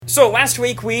So last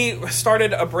week we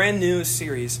started a brand new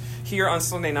series here on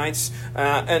Sunday nights,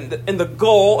 and the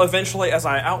goal eventually, as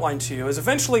I outlined to you, is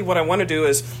eventually what I want to do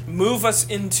is move us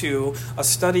into a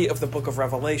study of the book of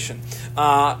Revelation,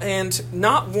 and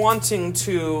not wanting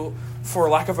to, for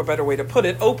lack of a better way to put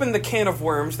it, open the can of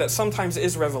worms that sometimes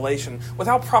is Revelation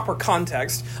without proper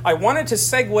context. I wanted to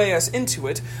segue us into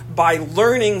it by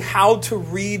learning how to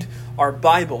read our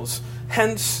Bibles.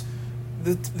 Hence,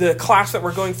 the class that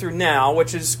we're going through now,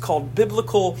 which is called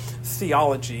Biblical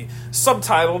Theology,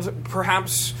 subtitled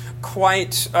perhaps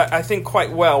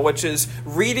quite well, which is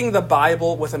Reading the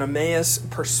Bible with an Emmaus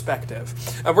Perspective.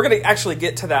 We're going to actually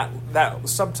get to that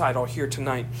subtitle here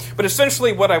tonight. But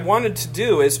essentially what I wanted to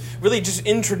do is really just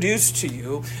introduce to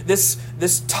you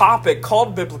this topic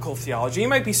called biblical theology. You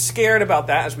might be scared about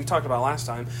that, as we talked about last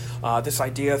time. This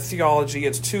idea of theology,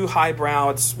 it's too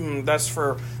highbrow, that's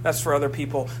for other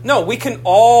people. No, we can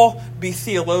all be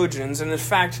theologians, and in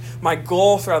fact, my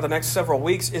goal throughout the next several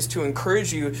weeks is to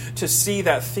encourage you to see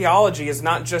that theology is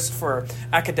not just for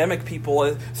academic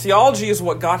people. Theology is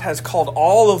what God has called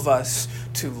all of us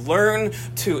to learn,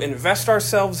 to invest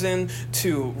ourselves in,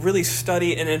 to really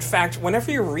study. And in fact, whenever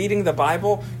you're reading the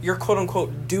Bible, you're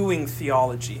quote-unquote doing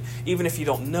theology, even if you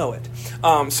don't know it.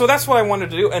 So that's what I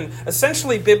wanted to do. And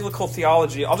essentially, biblical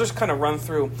theology, I'll just kind of run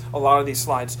through a lot of these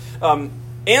slides,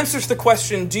 answers the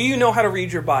question, do you know how to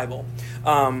read your Bible?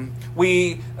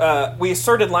 We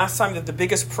asserted last time that the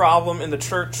biggest problem in the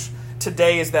church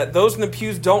today is that those in the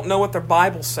pews don't know what their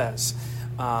Bible says.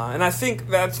 And I think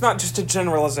that's not just a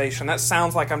generalization. That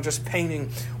sounds like I'm just painting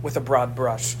with a broad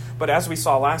brush. But as we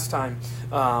saw last time,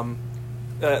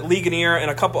 Ligonier and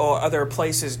a couple other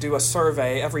places do a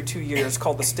survey every 2 years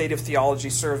called the State of Theology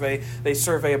Survey. They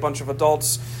survey a bunch of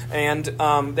adults, and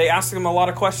they ask them a lot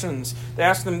of questions. They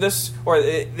ask them this, or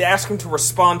they ask them to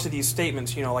respond to these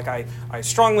statements, like I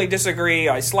strongly disagree,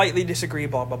 I slightly disagree,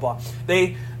 blah, blah, blah.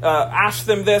 They ask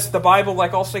them this: the Bible,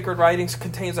 like all sacred writings,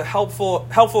 contains a helpful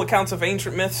accounts of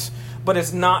ancient myths, but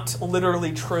is not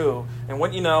literally true. And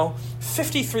what you know,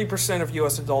 53% of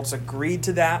U.S. adults agreed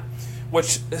to that,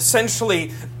 which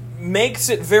essentially makes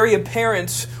it very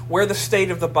apparent where the state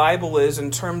of the Bible is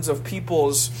in terms of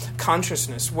people's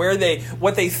consciousness, what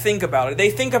they think about it.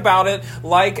 They think about it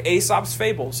like Aesop's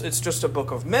Fables. It's just a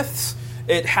book of myths.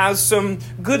 It has some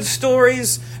good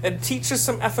stories. It teaches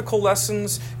some ethical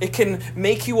lessons. It can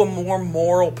make you a more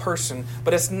moral person,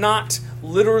 but it's not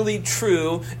literally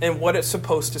true in what it's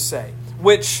supposed to say,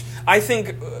 which I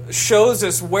think shows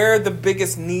us where the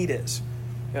biggest need is.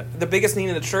 The biggest need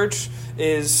in the church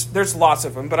is, there's lots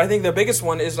of them, but I think the biggest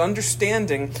one is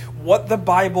understanding what the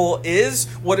Bible is,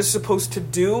 what it's supposed to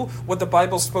do, what the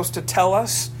Bible's supposed to tell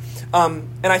us. And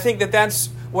I think that's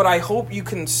what I hope you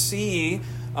can see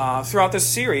throughout this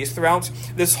series, throughout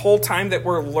this whole time that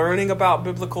we're learning about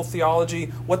biblical theology,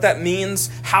 what that means,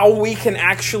 how we can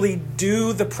actually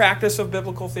do the practice of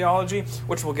biblical theology,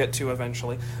 which we'll get to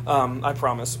eventually, I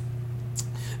promise.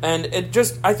 And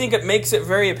I think it makes it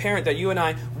very apparent that you and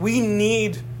I, we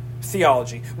need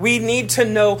theology. We need to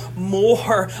know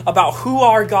more about who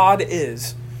our God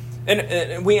is.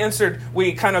 And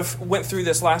we kind of went through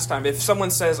this last time. If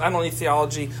someone says, I don't need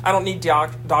theology, I don't need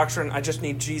doctrine, I just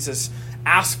need Jesus,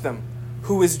 ask them,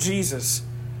 who is Jesus?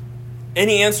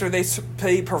 Any answer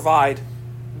they provide,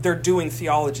 they're doing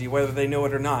theology, whether they know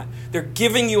it or not. They're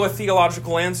giving you a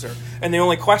theological answer. And the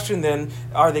only question then,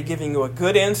 are they giving you a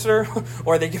good answer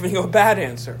or are they giving you a bad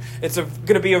answer? It's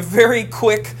going to be a very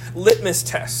quick litmus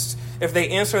test. If they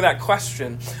answer that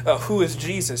question, who is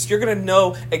Jesus? You're going to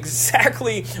know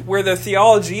exactly where the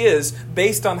theology is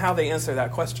based on how they answer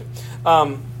that question.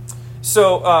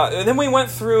 So then we went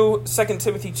through 2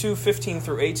 Timothy 2:15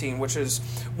 through 18, which is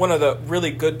one of the really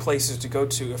good places to go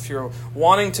to if you're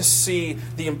wanting to see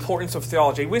the importance of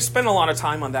theology. We spent a lot of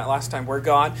time on that last time, where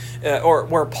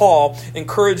where Paul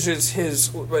encourages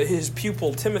his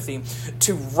pupil Timothy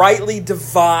to rightly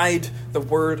divide the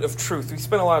word of truth. We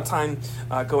spent a lot of time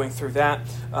going through that.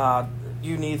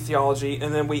 You need theology.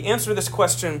 And then we answered this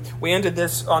question. We ended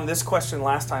on this question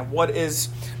last time. What is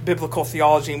biblical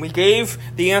theology? And we gave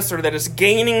the answer that is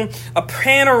gaining a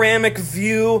panoramic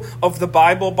view of the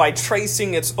Bible by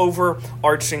tracing its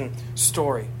overarching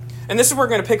story. And this is where we're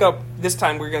going to pick up this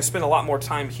time. We're going to spend a lot more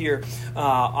time here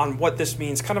on what this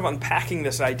means, kind of unpacking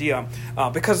this idea,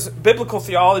 because biblical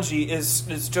theology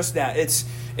is just that.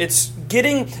 It's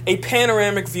getting a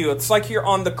panoramic view. It's like you're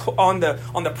on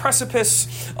the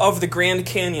precipice of the Grand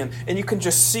Canyon, and you can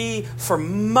just see for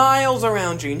miles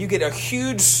around you, and you get a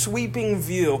huge sweeping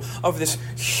view of this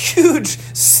huge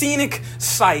scenic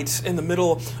site in the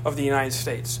middle of the United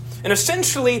States. And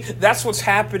essentially, that's what's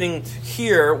happening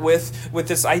here with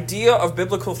this idea of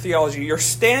biblical theology. You're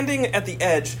standing at the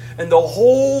edge, and the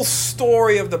whole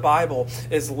story of the Bible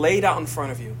is laid out in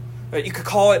front of you. You could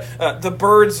call it the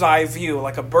bird's eye view.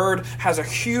 Like a bird has a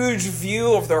huge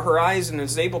view of the horizon and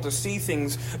is able to see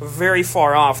things very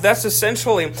far off. That's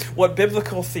essentially what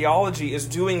biblical theology is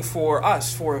doing for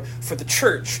us, for the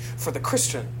church, for the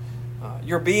Christian.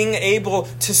 You're being able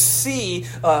to see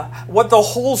what the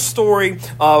whole story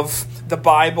of the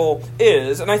Bible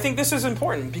is. And I think this is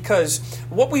important because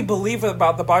what we believe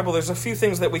about the Bible, there's a few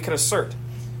things that we can assert.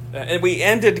 And we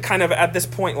ended kind of at this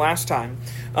point last time.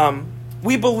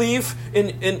 We believe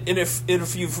in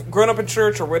if you've grown up in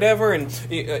church or whatever, and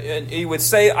you would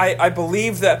say, I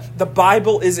believe that the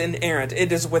Bible is inerrant.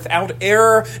 It is without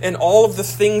error in all of the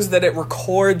things that it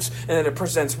records and that it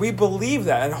presents. We believe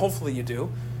that, and hopefully you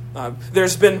do.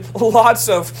 There's been lots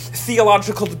of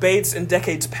theological debates in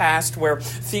decades past where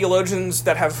theologians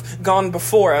that have gone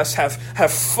before us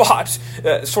have fought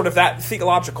sort of that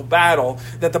theological battle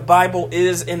that the Bible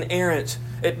is inerrant.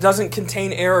 It doesn't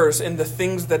contain errors in the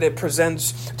things that it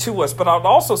presents to us. But I would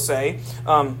also say,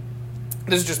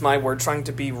 this is just my word trying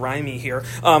to be rhymey here,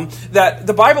 that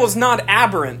the Bible is not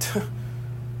aberrant.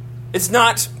 It's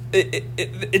not.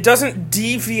 It doesn't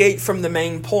deviate from the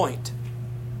main point.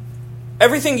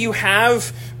 Everything you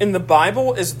have in the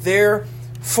Bible is there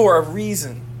for a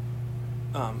reason.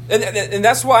 And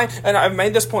that's why, and I've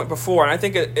made this point before, and I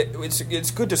think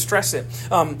it's good to stress it.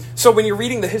 So when you're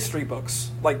reading the history books,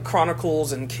 like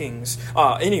Chronicles and Kings,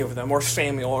 any of them, or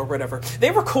Samuel or whatever, they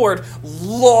record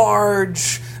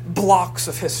large blocks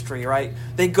of history, right?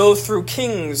 They go through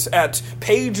kings at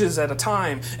pages at a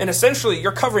time, and essentially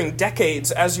you're covering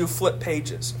decades as you flip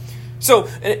pages. So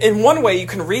in one way you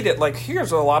can read it like,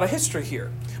 here's a lot of history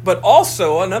here. But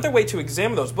also another way to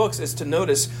examine those books is to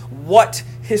notice what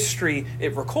history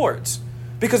it records.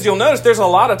 Because you'll notice there's a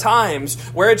lot of times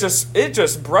where it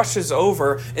just brushes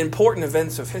over important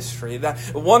events of history. That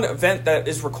one event that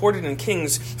is recorded in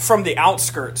Kings from the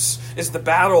outskirts is the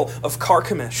Battle of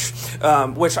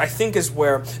Carchemish, which I think is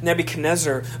where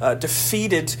Nebuchadnezzar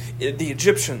defeated the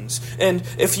Egyptians. And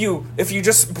if you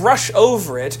just brush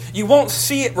over it, you won't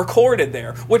see it recorded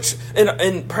there. Which,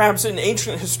 in perhaps in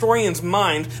ancient historians'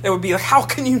 mind, that would be like, how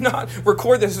can you not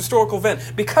record this historical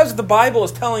event? Because the Bible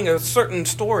is telling a certain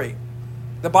story.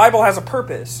 The Bible has a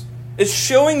purpose. It's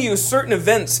showing you certain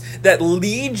events that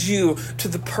lead you to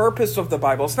the purpose of the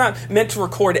Bible. It's not meant to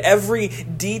record every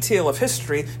detail of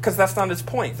history because that's not its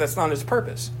point. That's not its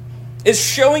purpose. It's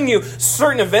showing you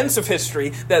certain events of history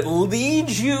that lead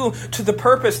you to the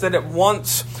purpose that it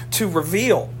wants to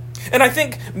reveal. And I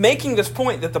think making this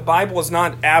point that the Bible is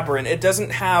not aberrant, it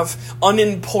doesn't have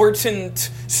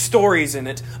unimportant stories in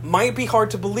it, might be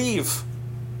hard to believe.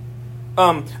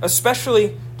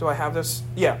 Especially... Do I have this?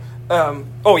 Yeah.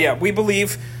 We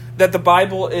believe that the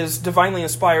Bible is divinely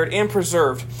inspired and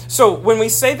preserved. So when we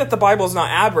say that the Bible is not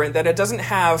aberrant, that it doesn't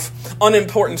have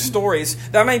unimportant stories,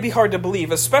 that might be hard to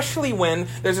believe, especially when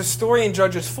there's a story in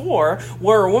Judges 4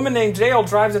 where a woman named Jael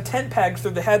drives a tent peg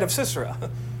through the head of Sisera.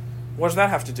 What does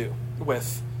that have to do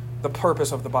with the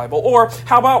purpose of the Bible? Or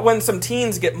how about when some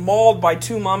teens get mauled by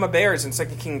two mama bears in 2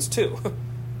 Kings 2?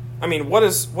 I mean, what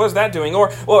is that doing?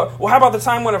 Or how about the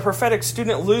time when a prophetic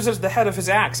student loses the head of his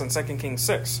axe in 2 Kings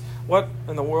 6? What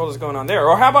in the world is going on there?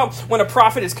 Or how about when a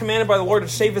prophet is commanded by the Lord to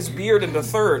shave his beard into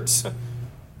thirds?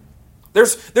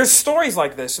 There's stories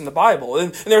like this in the Bible,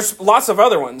 and there's lots of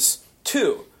other ones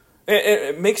too.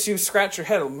 It makes you scratch your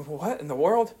head. What in the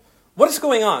world? What is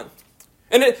going on?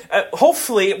 And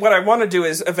hopefully what I want to do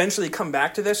is eventually come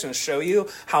back to this and show you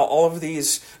how all of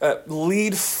these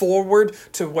lead forward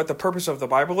to what the purpose of the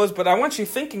Bible is. But I want you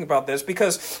thinking about this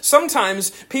because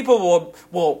sometimes people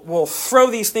will throw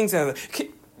these things at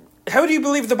it. How do you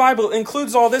believe the Bible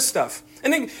includes all this stuff?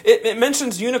 And it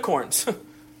mentions unicorns.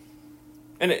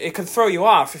 And it could throw you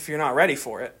off if you're not ready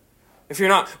for it. If you're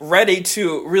not ready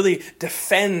to really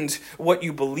defend what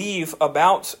you believe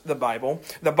about the Bible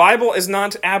is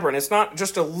not aberrant. It's not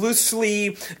just a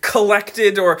loosely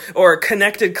collected or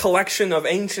connected collection of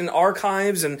ancient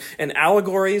archives and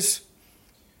allegories.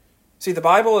 See, the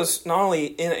Bible is not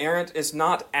only inerrant, it's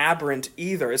not aberrant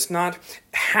either. It's not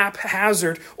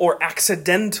haphazard or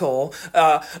accidental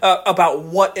about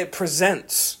what it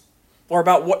presents or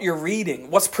about what you're reading.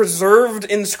 What's preserved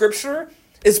in Scripture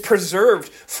is preserved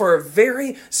for a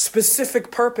very specific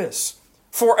purpose,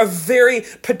 for a very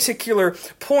particular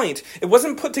point. It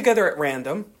wasn't put together at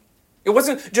random. It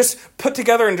wasn't just put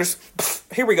together and just,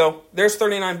 here we go, there's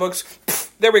 39 books,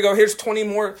 there we go, here's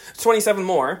 27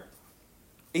 more.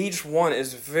 Each one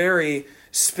is very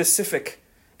specific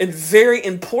and very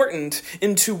important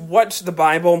into what the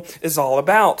Bible is all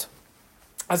about.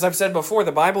 As I've said before,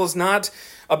 the Bible is not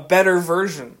a better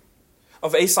version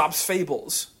of Aesop's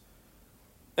fables.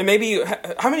 And maybe,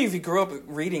 how many of you grew up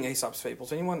reading Aesop's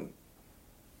fables? Anyone?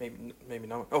 Maybe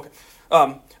no. Okay.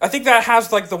 I think that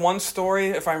has like the one story,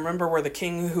 if I remember, where the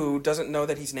king who doesn't know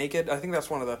that he's naked. I think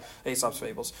that's one of the Aesop's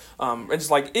fables.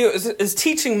 It's like it's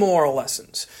teaching moral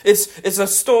lessons. It's a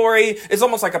story. It's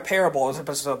almost like a parable.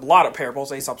 It's a lot of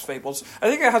parables, Aesop's fables. I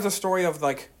think it has a story of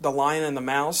like the lion and the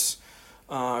mouse.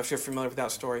 If you're familiar with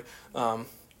that story.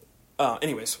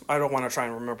 Anyways, I don't want to try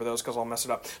and remember those because I'll mess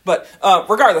it up. But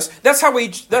regardless,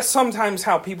 that's sometimes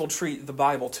how people treat the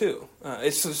Bible too.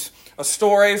 It's just a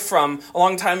story from a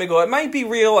long time ago. It might be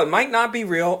real, it might not be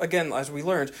real. Again, as we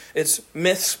learned, it's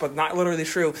myths, but not literally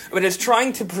true. But it's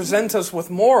trying to present us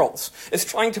with morals. It's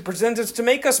trying to present us to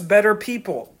make us better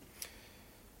people.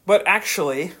 But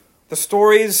actually, the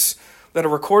stories that are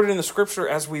recorded in the Scripture,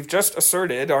 as we've just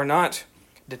asserted, are not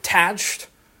detached.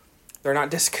 They're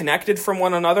not disconnected from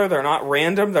one another. They're not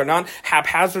random. They're not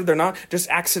haphazard. They're not just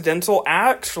accidental.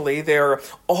 Actually, they're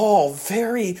all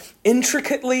very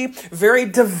intricately, very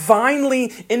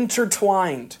divinely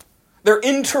intertwined. They're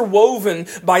interwoven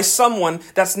by someone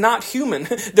that's not human.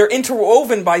 They're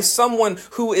interwoven by someone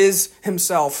who is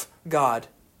himself God,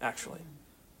 actually.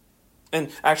 And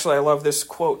actually, I love this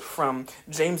quote from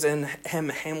James N. M.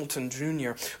 Hamilton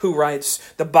Jr., who writes,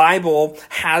 "The Bible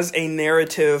has a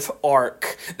narrative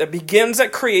arc that begins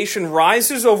at creation,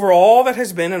 rises over all that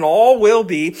has been and all will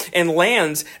be, and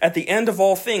lands at the end of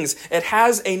all things." It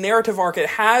has a narrative arc.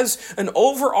 It has an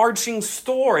overarching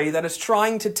story that it's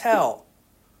trying to tell.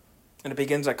 And it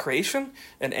begins at creation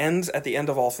and ends at the end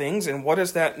of all things. And what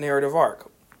is that narrative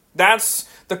arc? That's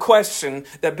the question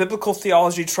that biblical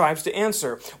theology tries to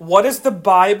answer. What is the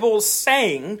Bible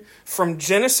saying from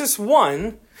Genesis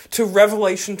 1 to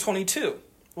Revelation 22?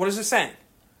 What is it saying?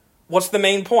 What's the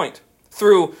main point?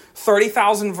 Through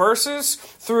 30,000 verses,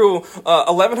 through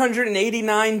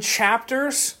 1,189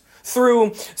 chapters,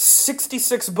 through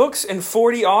 66 books and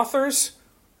 40 authors,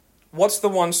 what's the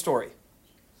one story?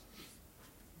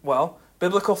 Well,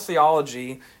 biblical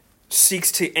theology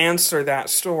seeks to answer that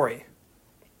story.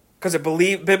 Because I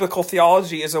believe biblical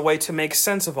theology is a way to make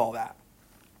sense of all that.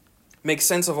 Make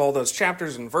sense of all those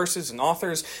chapters and verses and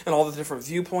authors and all the different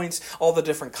viewpoints, all the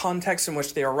different contexts in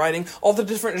which they are writing, all the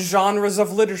different genres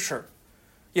of literature.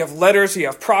 You have letters, you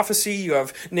have prophecy, you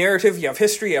have narrative, you have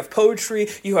history, you have poetry,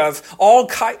 you have all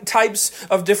types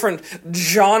of different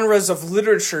genres of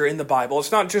literature in the Bible.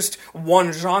 It's not just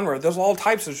one genre. There's all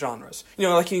types of genres. You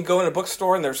know, like you can go in a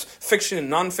bookstore and there's fiction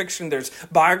and nonfiction, there's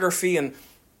biography, and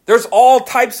there's all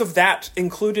types of that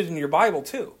included in your Bible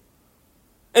too.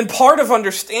 And part of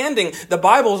understanding the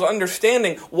Bible is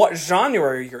understanding what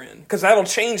genre you're in, because that'll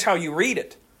change how you read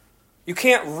it. You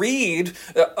can't read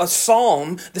a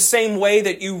psalm the same way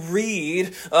that you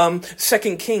read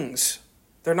 2 Kings.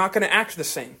 They're not going to act the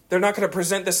same. They're not going to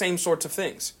present the same sorts of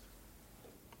things.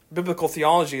 Biblical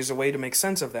theology is a way to make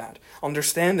sense of that.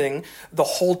 Understanding the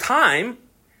whole time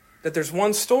that there's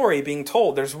one story being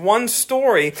told. There's one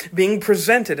story being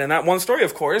presented. And that one story,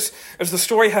 of course, is the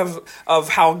story of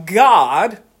how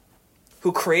God,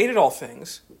 who created all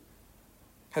things,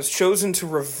 has chosen to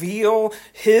reveal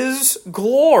his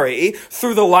glory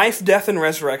through the life, death, and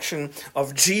resurrection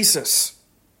of Jesus.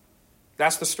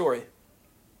 That's the story.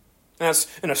 And that's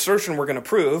an assertion we're going to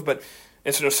prove, but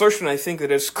it's an assertion I think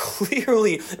that is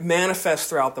clearly manifest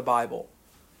throughout the Bible.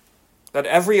 That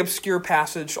every obscure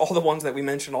passage, all the ones that we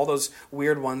mentioned, all those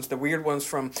weird ones, the weird ones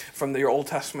from your Old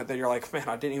Testament that you're like, man,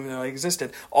 I didn't even know they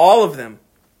existed. All of them,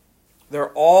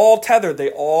 they're all tethered.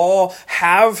 They all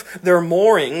have their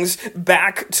moorings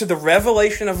back to the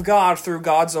revelation of God through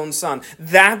God's own Son.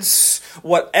 That's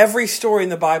what every story in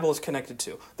the Bible is connected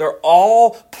to. They're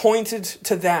all pointed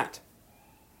to that.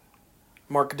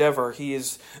 Mark Dever, he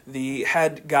is the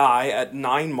head guy at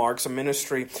 9 Marks, a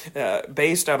ministry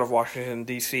based out of Washington,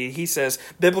 D.C. He says,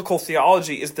 biblical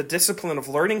theology is the discipline of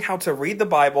learning how to read the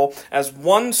Bible as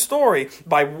one story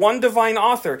by one divine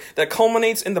author that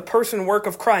culminates in the person and work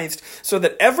of Christ, so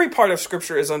that every part of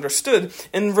Scripture is understood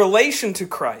in relation to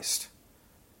Christ.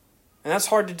 And that's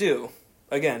hard to do,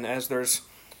 again, as there's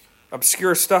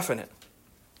obscure stuff in it.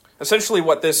 Essentially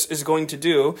what this is going to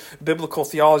do, biblical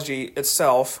theology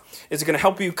itself, is going to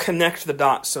help you connect the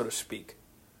dots, so to speak.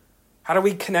 How do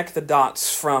we connect the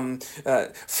dots from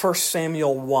 1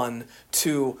 Samuel 1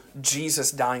 to Jesus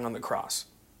dying on the cross?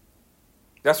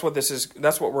 That's what this is.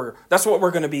 That's what we're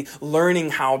going to be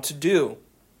learning how to do.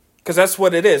 Because that's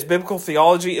what it is. Biblical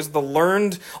theology is the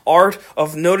learned art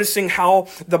of noticing how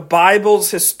the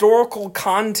Bible's historical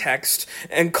context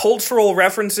and cultural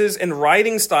references and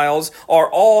writing styles are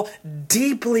all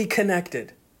deeply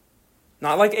connected.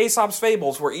 Not like Aesop's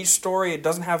fables, where each story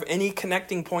doesn't have any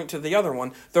connecting point to the other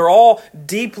one. They're all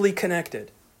deeply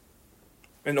connected.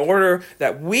 In order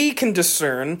that we can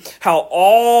discern how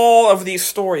all of these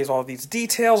stories, all of these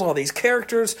details, all these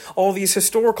characters, all these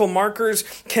historical markers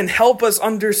can help us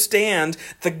understand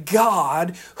the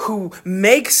God who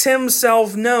makes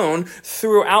himself known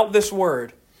throughout this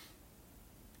word.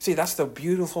 See, that's the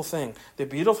beautiful thing. The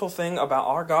beautiful thing about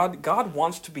our God, God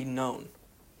wants to be known.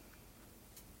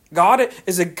 God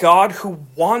is a God who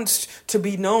wants to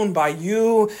be known by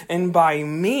you and by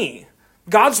me.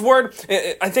 God's word,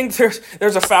 I think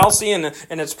there's a fallacy, and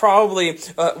it's probably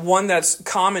one that's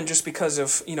common just because of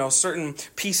certain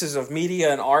pieces of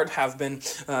media and art have been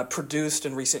produced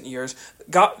in recent years.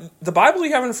 The Bible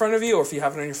you have in front of you, or if you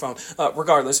have it on your phone,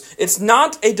 regardless, it's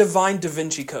not a divine Da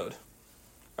Vinci Code.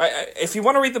 If you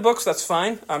want to read the books, that's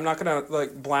fine. I'm not going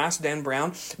to blast Dan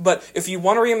Brown. But if you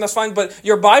want to read them, that's fine. But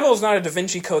your Bible is not a Da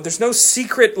Vinci Code. There's no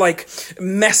secret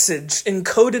message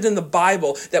encoded in the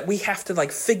Bible that we have to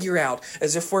figure out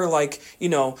as if we're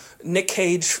Nick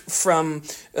Cage from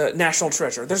National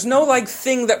Treasure. There's no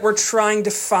thing that we're trying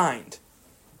to find.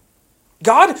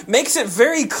 God makes it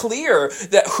very clear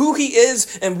that who he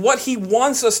is and what he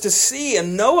wants us to see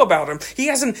and know about him. He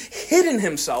hasn't hidden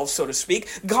himself, so to speak.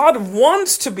 God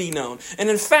wants to be known. And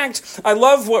in fact, I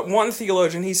love what one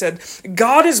theologian, he said,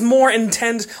 God is more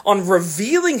intent on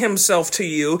revealing himself to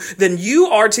you than you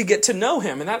are to get to know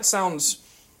him. And that sounds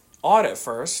odd at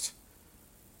first,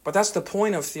 but that's the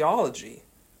point of theology.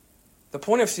 The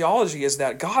point of theology is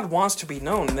that God wants to be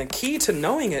known. And the key to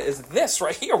knowing it is this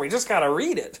right here. We just got to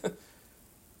read it.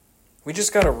 We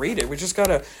just got to read it. We just got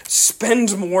to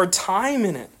spend more time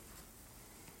in it.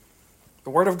 The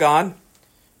Word of God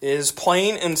is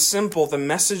plain and simple the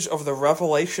message of the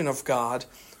revelation of God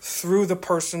through the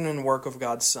person and work of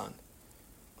God's Son.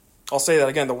 I'll say that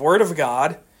again. The Word of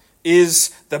God is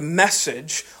the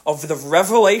message of the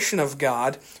revelation of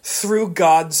God through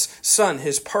God's Son,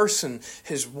 his person,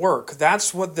 his work.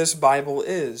 That's what this Bible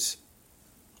is.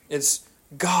 It's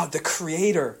God, the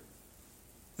Creator,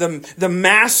 the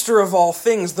master of all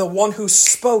things, the one who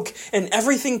spoke and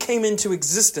everything came into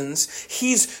existence.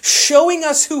 He's showing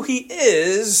us who he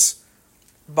is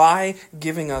by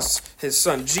giving us his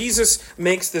Son. Jesus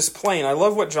makes this plain. I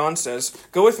love what John says.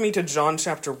 Go with me to John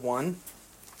chapter 1.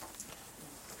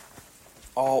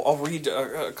 I'll read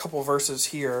a couple verses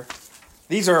here.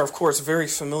 These are, of course, very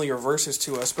familiar verses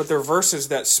to us, but they're verses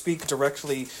that speak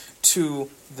directly to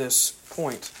this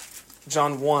point.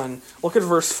 John 1, look at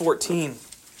verse 14.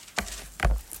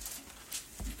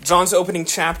 John's opening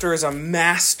chapter is a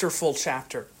masterful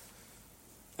chapter.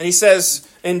 And he says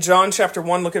in John chapter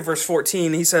 1, look at verse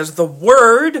 14, he says, the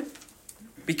Word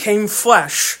became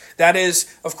flesh. That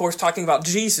is, of course, talking about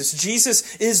Jesus.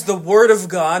 Jesus is the Word of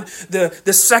God,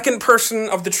 the second person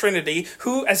of the Trinity,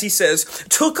 who, as he says,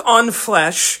 took on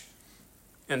flesh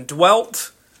and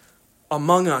dwelt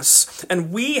among us.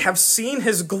 And we have seen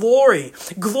his glory,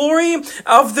 glory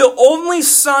of the only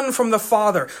Son from the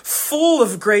Father, full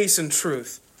of grace and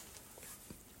truth.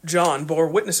 John bore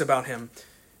witness about him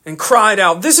and cried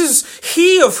out, this is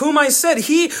he of whom I said,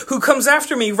 he who comes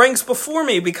after me ranks before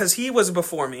me because he was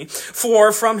before me.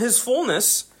 For from his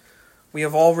fullness we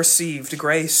have all received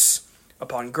grace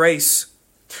upon grace.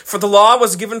 For the law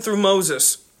was given through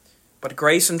Moses, but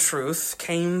grace and truth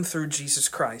came through Jesus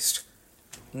Christ.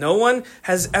 No one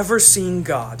has ever seen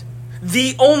God,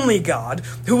 the only God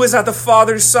who is at the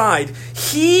Father's side.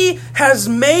 He has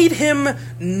made him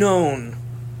known.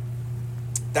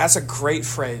 That's a great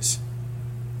phrase.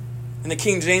 In the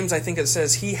King James, I think it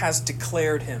says, he has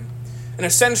declared him. And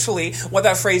essentially, what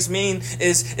that phrase means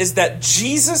is that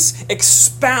Jesus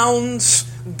expounds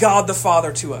God the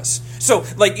Father to us. So,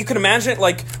 you can imagine it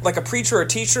like a preacher or a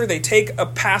teacher, they take a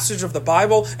passage of the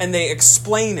Bible and they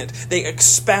explain it. They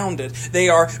expound it. They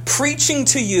are preaching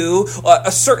to you a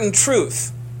certain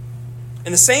truth.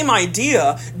 And the same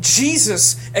idea,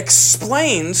 Jesus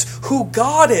explains who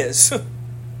God is.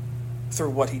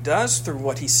 Through what he does, through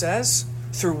what he says,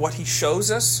 through what he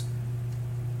shows us.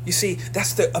 You see,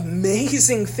 that's the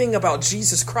amazing thing about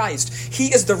Jesus Christ.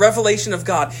 He is the revelation of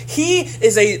God. He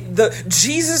is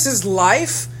Jesus'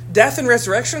 life, death, and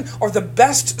resurrection are the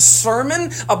best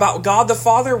sermon about God the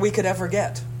Father we could ever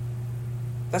get.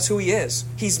 That's who he is.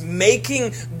 He's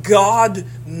making God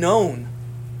known.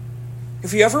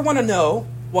 If you ever want to know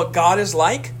what God is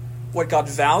like, what God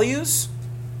values,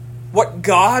 what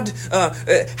God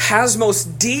has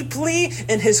most deeply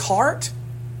in his heart,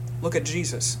 look at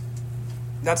Jesus.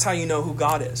 That's how you know who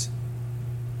God is.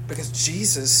 Because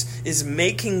Jesus is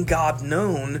making God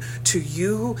known to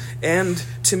you and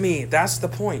to me. That's the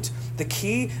point. The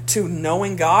key to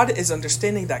knowing God is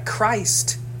understanding that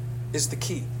Christ is the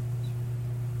key.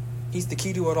 He's the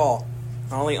key to it all.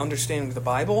 Not only understanding the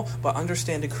Bible, but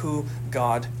understanding who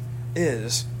God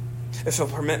is. If you'll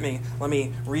permit me, let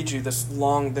me read you this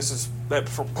is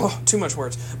too much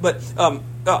words, but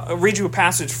read you a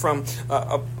passage from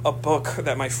a book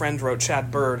that my friend wrote,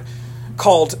 Chad Bird,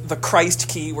 called The Christ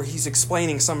Key, where he's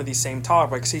explaining some of these same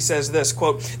topics. He says this,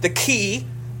 quote, "The key,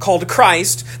 called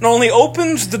Christ, not only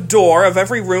opens the door of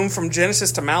every room from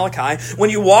Genesis to Malachi. When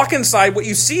you walk inside, what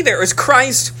you see there is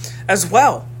Christ as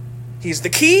well. He's the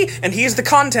key, and he is the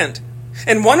content.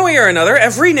 In one way or another,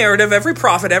 every narrative, every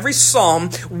prophet, every psalm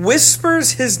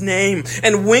whispers his name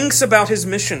and winks about his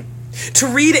mission. To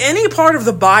read any part of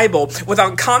the Bible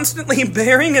without constantly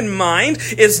bearing in mind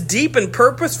its deep and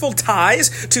purposeful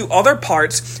ties to other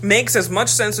parts makes as much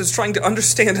sense as trying to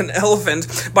understand an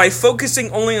elephant by focusing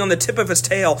only on the tip of its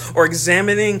tail or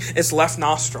examining its left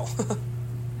nostril."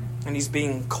 And he's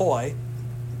being coy,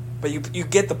 but you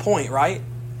get the point, right?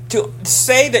 To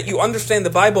say that you understand the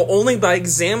Bible only by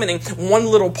examining one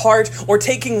little part or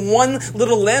taking one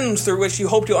little lens through which you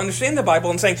hope to understand the Bible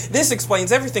and saying, this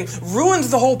explains everything, ruins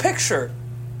the whole picture.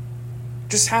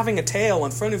 Just having a tail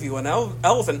in front of you, an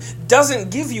elephant, doesn't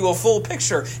give you a full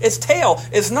picture. Its tail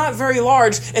is not very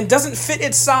large and doesn't fit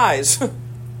its size.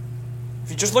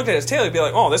 If you just looked at its tail, you'd be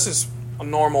like, oh, this is a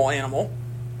normal animal.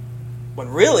 When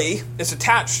really, it's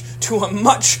attached to a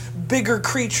much bigger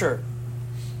creature.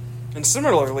 And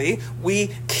similarly,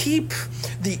 we keep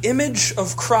the image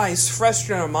of Christ fresh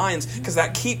in our minds because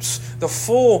that keeps the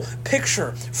full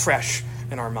picture fresh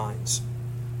in our minds.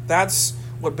 That's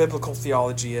what biblical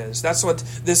theology is. That's what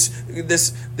this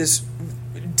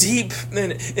deep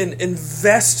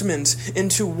investment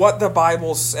into what the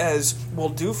Bible says will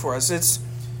do for us. It's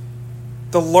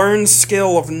the learned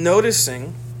skill of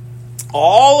noticing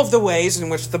all of the ways in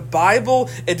which the Bible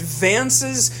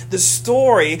advances the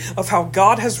story of how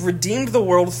God has redeemed the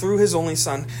world through his only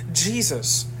Son,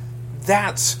 Jesus.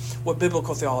 That's what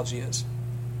biblical theology is.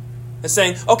 It's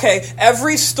saying, okay,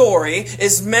 every story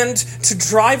is meant to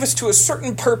drive us to a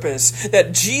certain purpose,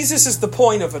 that Jesus is the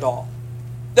point of it all.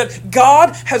 That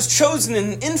God has chosen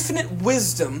in infinite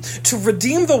wisdom to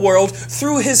redeem the world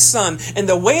through his Son. And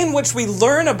the way in which we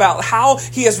learn about how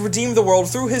he has redeemed the world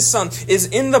through his Son is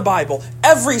in the Bible.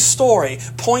 Every story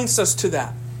points us to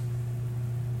that.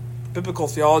 Biblical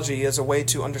theology is a way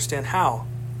to understand how.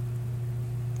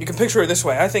 You can picture it this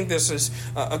way. I think this is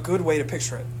a good way to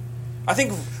picture it. I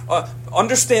think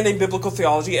understanding biblical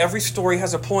theology, every story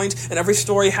has a point, and every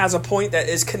story has a point that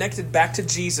is connected back to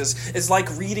Jesus, is like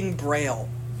reading Braille.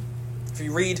 If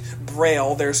you read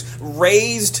Braille, there's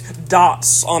raised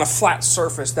dots on a flat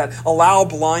surface that allow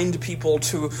blind people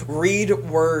to read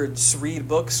words, read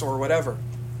books, or whatever.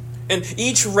 And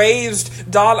each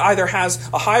raised dot either has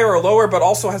a higher or lower, but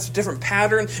also has a different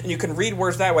pattern, and you can read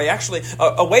words that way. Actually,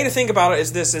 a way to think about it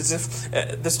is this: as if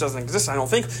this doesn't exist, I don't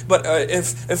think, but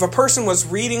if a person was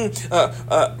reading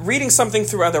something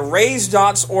through either raised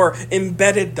dots or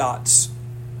embedded dots,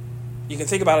 you can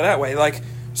think about it that way. Like,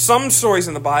 some stories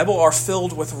in the Bible are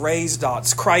filled with raised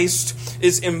dots. Christ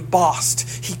is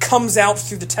embossed. He comes out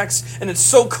through the text, and it's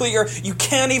so clear you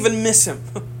can't even miss him.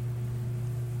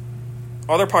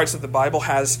 Other parts of the Bible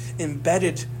has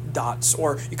embedded dots,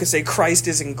 or you could say Christ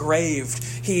is engraved.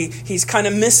 He's kind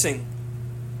of missing.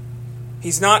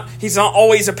 He's not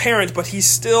always apparent, but he's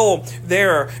still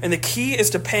there. And the key is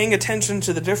to paying attention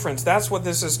to the difference. That's what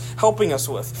this is helping us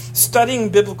with. Studying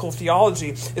biblical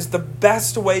theology is the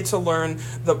best way to learn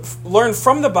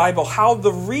from the Bible how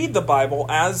to read the Bible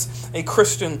as a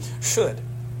Christian should.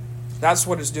 That's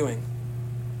what it's doing.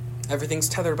 Everything's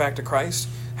tethered back to Christ.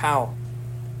 How?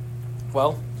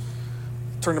 Well,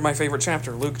 turn to my favorite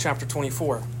chapter, Luke chapter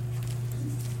 24.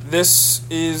 This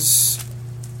is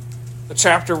a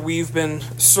chapter we've been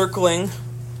circling,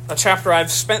 a chapter I've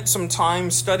spent some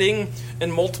time studying in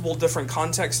multiple different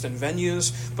contexts and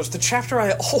venues, but it's the chapter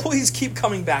I always keep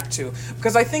coming back to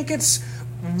because I think it's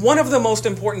one of the most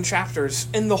important chapters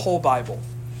in the whole Bible.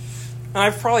 And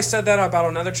I've probably said that about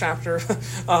another chapter,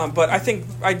 but I think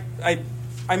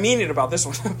I mean it about this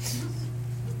one.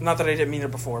 Not that I didn't mean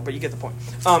it before, but you get the point.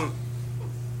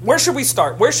 Where should we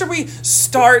start? Where should we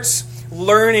start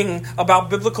learning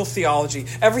about biblical theology?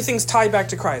 Everything's tied back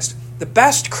to Christ. The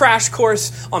best crash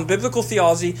course on biblical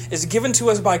theology is given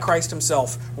to us by Christ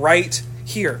himself, right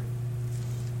here.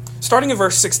 Starting in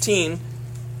verse 16,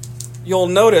 you'll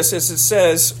notice is it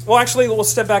says, well, actually, we'll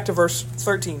step back to verse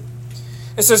 13.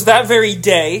 It says, that very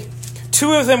day,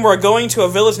 two of them were going to a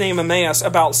village named Emmaus,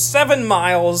 about 7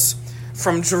 miles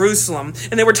from Jerusalem.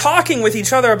 And they were talking with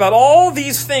each other about all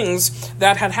these things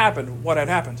that had happened. What had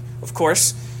happened? Of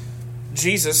course,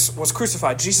 Jesus was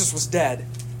crucified. Jesus was dead.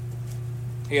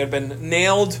 He had been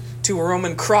nailed to a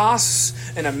Roman cross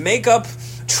in a make-up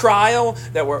trial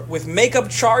that were with make-up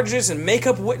charges and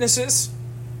make-up witnesses.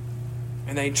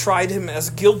 And they tried him as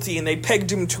guilty, and they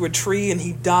pegged him to a tree, and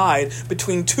he died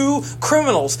between two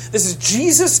criminals. This is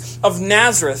Jesus of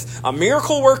Nazareth, a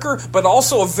miracle worker, but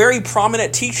also a very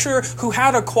prominent teacher who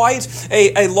had quite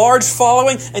a large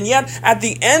following. And yet, at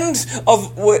the end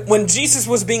of when Jesus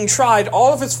was being tried,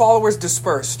 all of his followers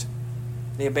dispersed.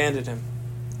 They abandoned him.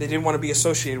 They didn't want to be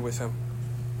associated with him.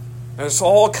 There's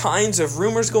all kinds of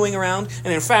rumors going around.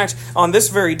 And in fact, on this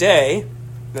very day,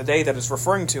 the day that it's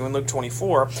referring to in Luke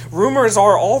 24, rumors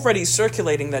are already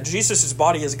circulating that Jesus'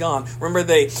 body is gone.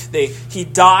 Remember, he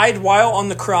died while on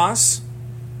the cross,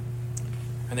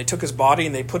 and they took his body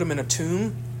and they put him in a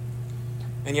tomb.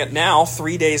 And yet now,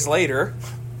 3 days later,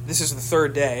 this is the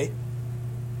third day,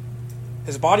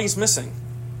 his body's missing.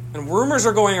 And rumors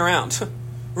are going around.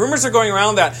 Rumors are going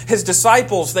around that his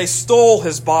disciples, they stole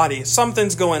his body.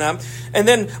 Something's going up. And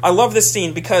then I love this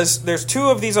scene because there's two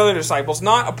of these other disciples,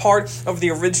 not a part of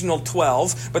the original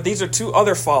 12, but these are two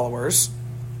other followers.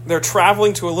 They're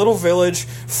traveling to a little village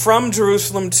from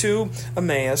Jerusalem to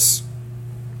Emmaus.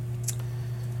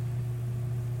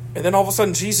 And then all of a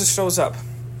sudden Jesus shows up,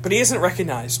 but he isn't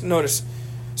recognized. Notice.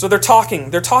 So they're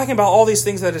talking about all these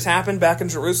things that has happened back in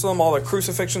Jerusalem, all the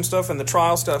crucifixion stuff and the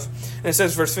trial stuff. And it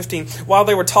says, verse 15, while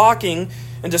they were talking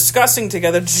and discussing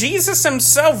together, Jesus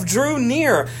himself drew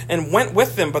near and went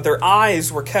with them, but their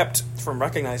eyes were kept from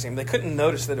recognizing him. They couldn't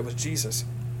notice that it was Jesus.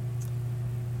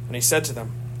 And he said to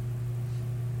them,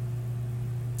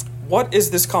 what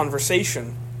is this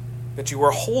conversation that you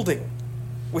are holding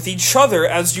with each other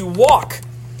as you walk?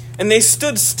 And they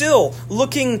stood still,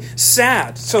 looking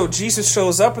sad. So Jesus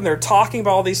shows up, and they're talking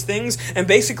about all these things. And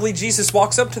basically, Jesus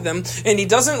walks up to them, and he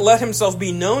doesn't let himself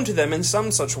be known to them in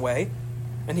some such way.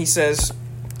 And he says,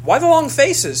 why the long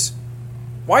faces?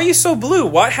 Why are you so blue?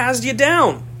 What has you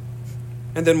down?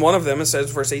 And then one of them, it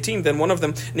says, verse 18, then one of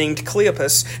them, named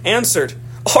Cleopas, answered,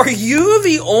 are you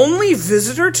the only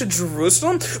visitor to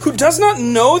Jerusalem who does not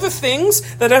know the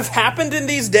things that have happened in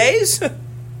these days?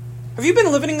 Have you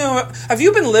been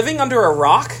living under a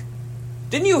rock?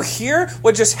 Didn't you hear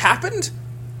what just happened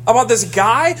about this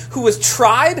guy who was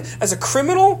tried as a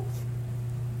criminal?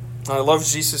 I love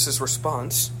Jesus'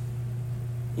 response.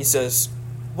 He says,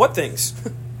 what things?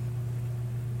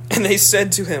 And they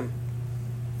said to him,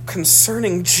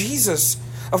 concerning Jesus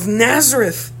of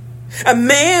Nazareth, a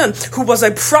man who was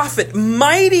a prophet,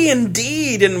 mighty in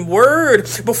deed and word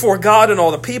before God and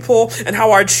all the people, and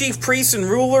how our chief priests and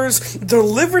rulers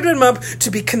delivered him up to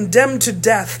be condemned to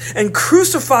death and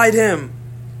crucified him.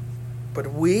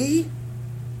 But we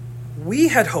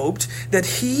had hoped that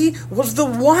he was the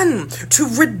one to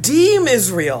redeem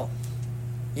Israel.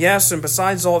 Yes, and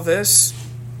besides all this,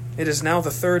 it is now the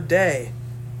third day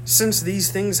since these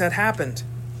things had happened.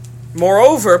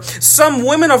 Moreover, some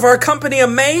women of our company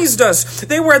amazed us.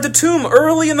 They were at the tomb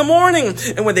early in the morning,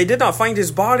 and when they did not find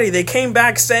his body, they came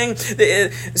back saying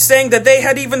that they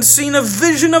had even seen a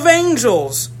vision of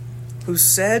angels who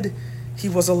said he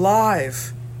was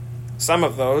alive. Some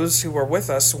of those who were with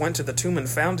us went to the tomb and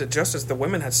found it just as the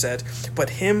women had said,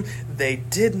 but him they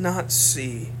did not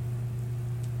see.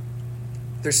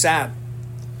 They're sad.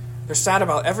 They're sad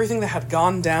about everything that had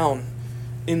gone down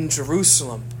in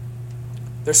Jerusalem.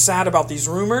 They're sad about these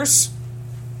rumors.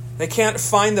 They can't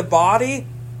find the body.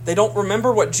 They don't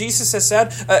remember what Jesus has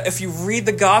said. If you read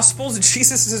the Gospels,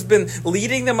 Jesus has been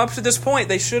leading them up to this point.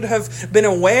 They should have been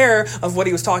aware of what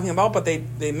he was talking about, but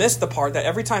they missed the part that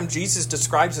every time Jesus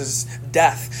describes his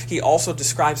death, he also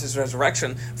describes his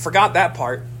resurrection. Forgot that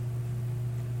part.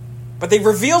 But they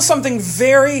reveal something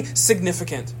very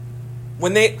significant.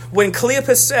 When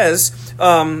Cleopas says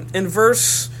in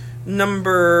verse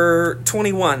number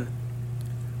 21,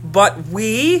 but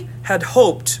we had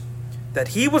hoped that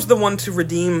he was the one to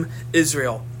redeem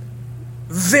Israel.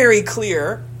 Very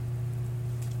clear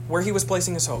where he was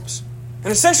placing his hopes.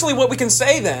 And essentially what we can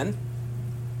say then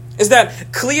is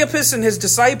that Cleopas and his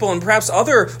disciple and perhaps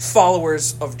other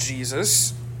followers of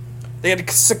Jesus, they had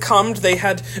succumbed, they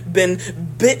had been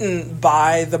bitten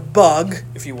by the bug,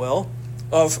 if you will,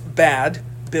 of bad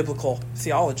biblical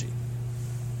theology.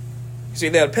 See,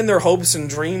 they had pinned their hopes and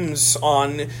dreams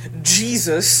on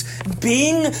Jesus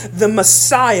being the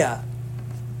Messiah.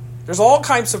 There's all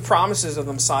kinds of promises of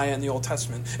the Messiah in the Old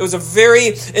Testament. It was a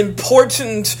very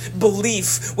important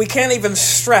belief. We can't even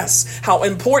stress how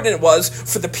important it was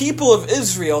for the people of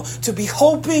Israel to be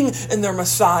hoping in their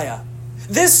Messiah.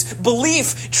 This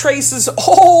belief traces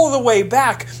all the way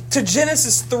back to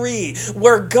Genesis 3,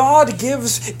 where God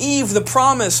gives Eve the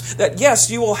promise that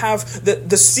yes, you will have,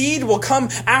 the seed will come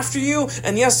after you,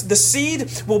 and yes, the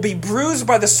seed will be bruised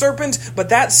by the serpent, but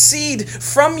that seed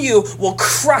from you will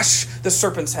crush the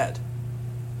serpent's head.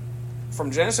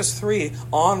 From Genesis 3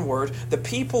 onward, the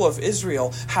people of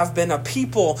Israel have been a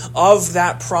people of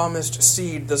that promised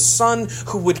seed, the son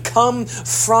who would come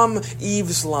from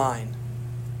Eve's line.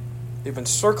 They've been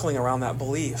circling around that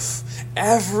belief.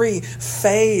 Every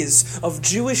phase of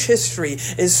Jewish history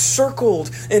is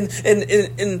circled and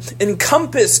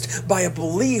encompassed by a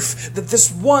belief that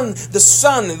this one, the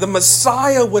Son, the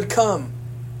Messiah, would come.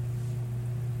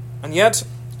 And yet,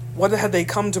 what had they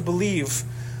come to believe?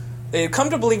 They had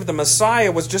come to believe that the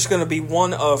Messiah was just going to be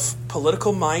one of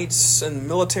political mights and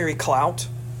military clout.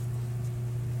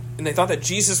 And they thought that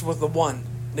Jesus was the one.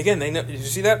 And again, did you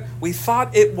see that? We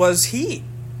thought it was he.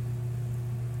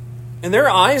 In their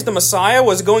eyes, the Messiah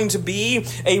was going to be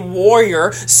a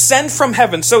warrior sent from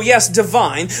heaven. So yes,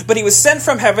 divine, but he was sent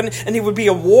from heaven and he would be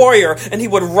a warrior and he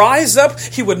would rise up,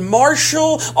 he would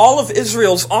marshal all of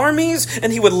Israel's armies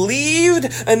and he would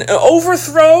lead an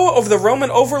overthrow of the Roman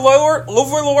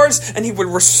overlords and he would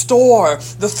restore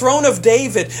the throne of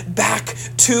David back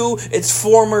to its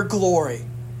former glory.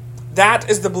 That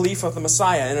is the belief of the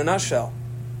Messiah in a nutshell.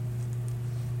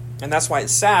 And that's why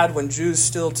it's sad when Jews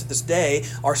still to this day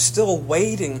are still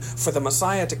waiting for the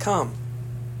Messiah to come.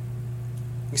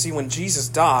 You see, when Jesus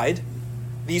died,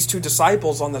 these two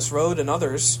disciples on this road and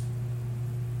others,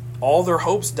 all their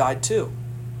hopes died too.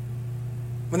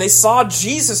 When they saw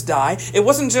Jesus die, it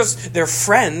wasn't just their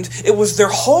friend, it was their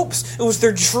hopes, it was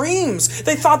their dreams.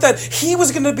 They thought that he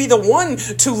was going to be the one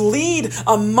to lead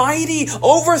a mighty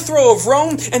overthrow of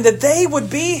Rome and that they would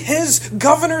be his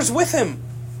governors with him.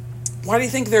 Why do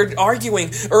you think they're arguing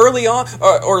early on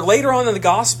or later on in the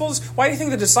Gospels? Why do you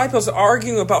think the disciples are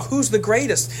arguing about who's the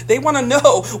greatest? They want to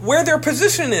know where their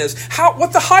position is,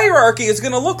 what the hierarchy is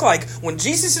going to look like. When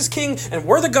Jesus is king and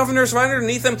we're the governors right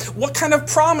underneath him, what kind of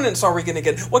prominence are we going to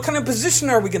get? What kind of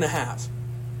position are we going to have?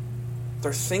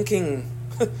 They're thinking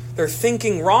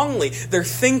wrongly. They're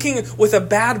thinking with a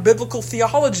bad biblical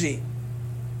theology.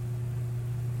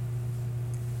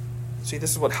 See, this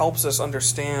is what helps us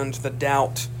understand the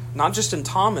doubt, not just in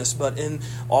Thomas, but in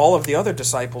all of the other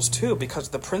disciples too, because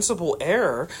the principal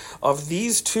error of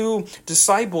these two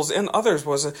disciples and others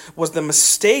was the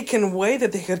mistaken way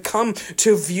that they had come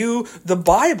to view the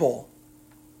Bible.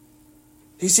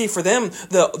 You see, for them,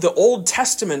 the Old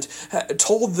Testament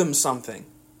told them something.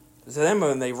 To them,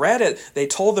 when they read it, they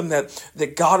told them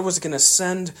that God was going to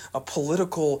send a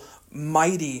political,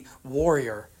 mighty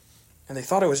warrior. And they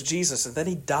thought it was Jesus, and then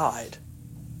he died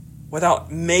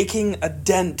without making a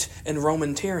dent in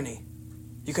Roman tyranny.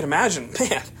 You could imagine,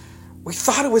 man, we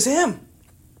thought it was him.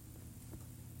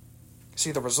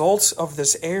 See, the result of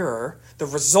this error, the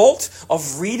result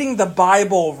of reading the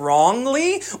Bible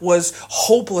wrongly, was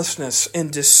hopelessness and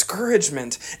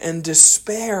discouragement and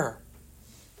despair.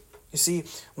 You see,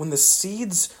 when the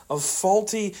seeds of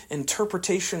faulty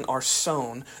interpretation are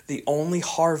sown, the only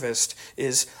harvest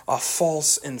is a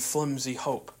false and flimsy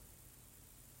hope.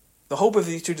 The hope of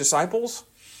these two disciples,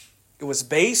 it was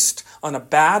based on a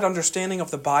bad understanding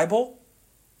of the Bible,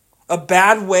 a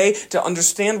bad way to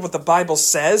understand what the Bible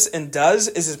says and does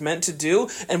is meant to do,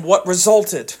 and what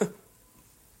resulted?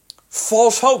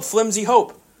 False hope, flimsy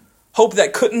hope. Hope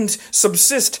that couldn't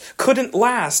subsist, couldn't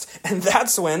last. And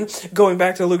that's when, going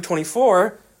back to Luke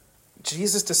 24,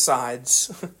 Jesus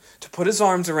decides to put his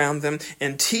arms around them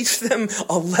and teach them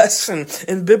a lesson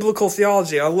in biblical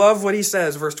theology. I love what he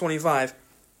says, verse 25.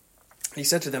 He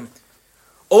said to them,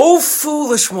 "O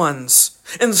foolish ones,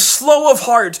 and slow of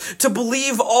heart to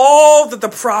believe all that the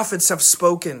prophets have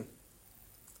spoken.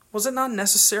 Was it not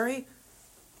necessary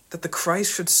that the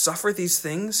Christ should suffer these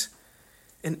things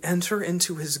and enter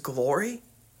into his glory?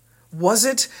 Was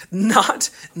it not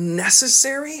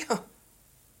necessary?"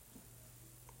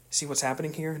 See what's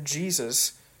happening here?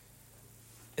 Jesus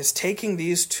is taking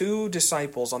these two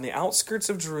disciples on the outskirts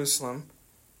of Jerusalem.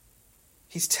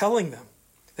 He's telling them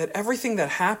that everything that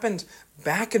happened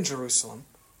back in Jerusalem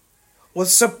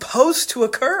was supposed to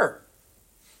occur.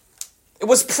 It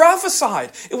was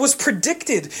prophesied. It was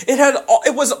predicted.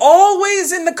 It was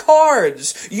always in the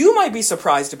cards. You might be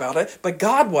surprised about it, but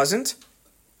God wasn't.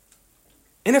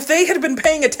 And if they had been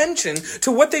paying attention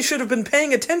to what they should have been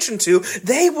paying attention to,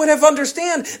 they would have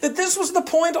understood that this was the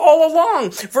point all along.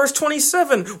 Verse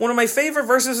 27, one of my favorite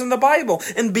verses in the Bible.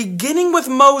 And beginning with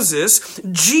Moses,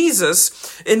 beginning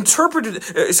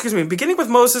with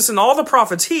Moses and all the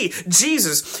prophets,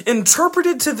 Jesus,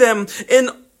 interpreted to them in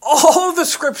all the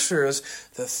scriptures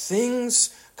the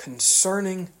things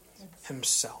concerning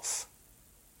himself.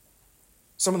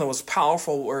 Some of the most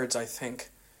powerful words, I think,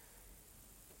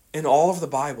 in all of the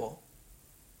Bible.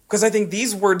 Because I think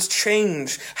these words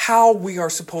change how we are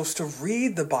supposed to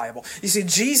read the Bible. You see,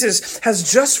 Jesus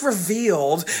has just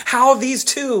revealed how these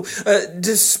two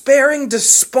despairing,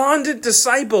 despondent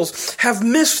disciples have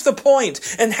missed the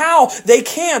point and how they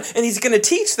can, and he's going to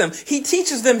teach them. He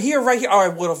teaches them here, right here. Oh, I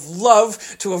would have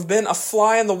loved to have been a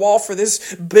fly on the wall for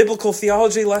this biblical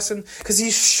theology lesson, because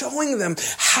he's showing them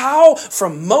how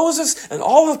from Moses and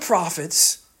all the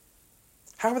prophets,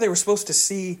 how they were supposed to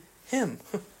see him.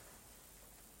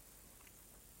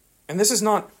 And this is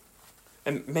not,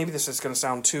 and maybe this is going to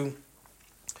sound too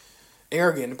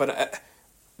arrogant, but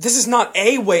this is not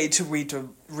a way to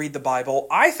read the Bible.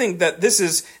 I think that this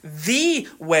is the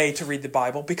way to read the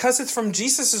Bible because it's from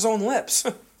Jesus' own lips.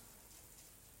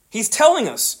 He's telling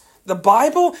us the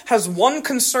Bible has one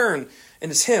concern,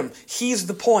 and it's him. He's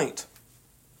the point.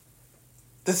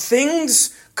 The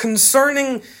things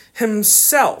concerning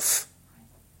himself.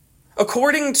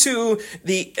 According to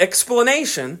the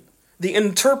explanation, the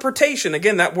interpretation,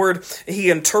 again, that word,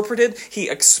 he interpreted, he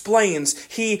explains,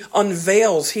 he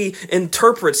unveils, he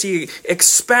interprets, he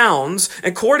expounds.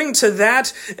 According to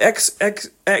that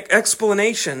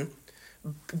explanation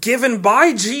given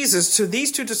by Jesus to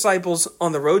these two disciples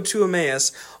on the road to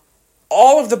Emmaus,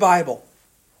 all of the Bible,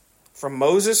 from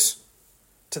Moses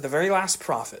to the very last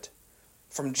prophet,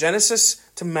 from Genesis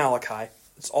to Malachi,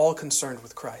 it's all concerned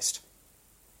with Christ.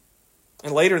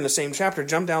 And later in the same chapter,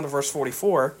 jump down to verse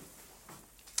 44.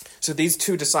 So these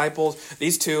two disciples, they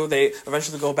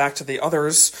eventually go back to the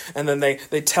others, and then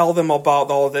they tell them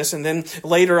about all of this. And then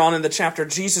later on in the chapter,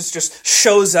 Jesus just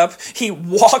shows up. He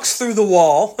walks through the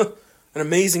wall. An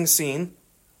amazing scene.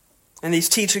 And he's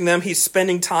teaching them. He's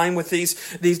spending time with these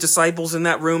disciples in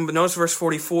that room. But notice verse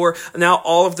 44. Now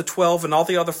all of the 12 and all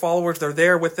the other followers, they're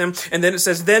there with them. And then it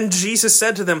says, then Jesus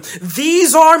said to them,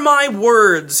 these are my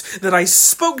words that I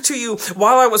spoke to you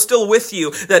while I was still with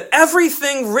you, that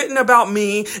everything written about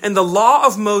me in the law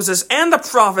of Moses and the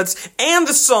prophets and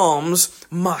the Psalms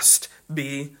must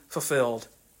be fulfilled.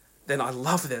 Then I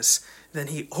love this. Then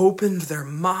he opened their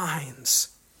minds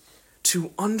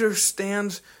to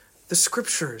understand the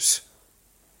scriptures.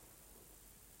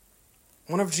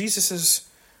 One of Jesus'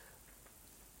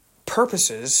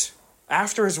 purposes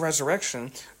after his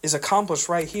resurrection is accomplished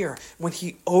right here when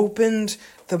he opened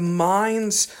the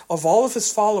minds of all of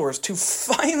his followers to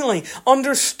finally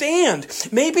understand,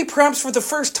 maybe perhaps for the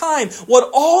first time, what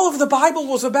all of the Bible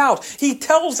was about. He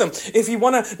tells them, if you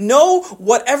want to know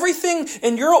what everything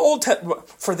in your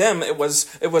for them it was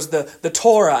the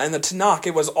Torah and the Tanakh,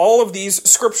 it was all of these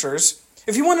scriptures.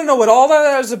 If you want to know what all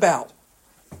that is about,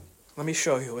 let me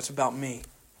show you. It's about me.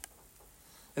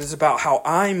 It is about how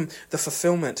I'm the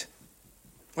fulfillment.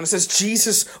 When it says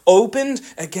Jesus opened,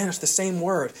 again, it's the same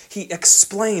word. He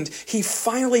explained. He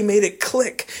finally made it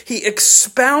click. He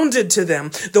expounded to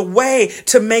them the way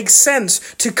to make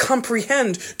sense, to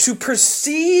comprehend, to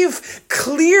perceive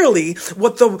clearly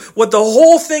what the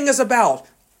whole thing is about.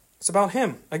 It's about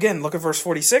him. Again, look at verse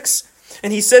 46.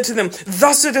 And he said to them,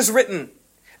 thus it is written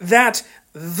that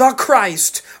the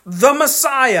Christ, the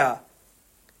Messiah,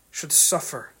 should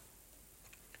suffer,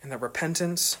 and that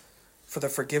repentance for the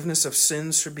forgiveness of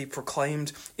sins should be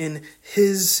proclaimed in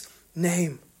his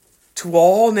name to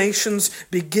all nations,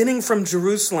 beginning from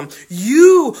Jerusalem.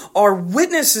 You are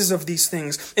witnesses of these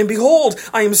things. And behold,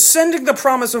 I am sending the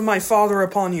promise of my Father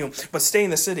upon you. But stay in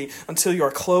the city until you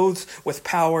are clothed with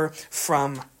power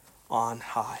from on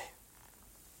high.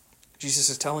 Jesus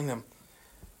is telling them,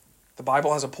 the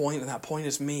Bible has a point, and that point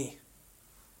is me.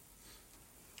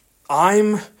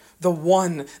 I'm the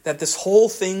one that this whole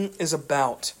thing is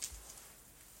about.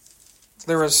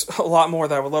 There is a lot more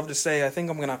that I would love to say. I think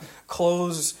I'm going to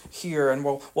close here, and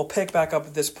we'll pick back up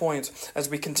at this point as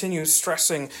we continue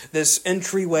stressing this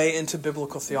entryway into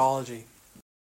biblical theology.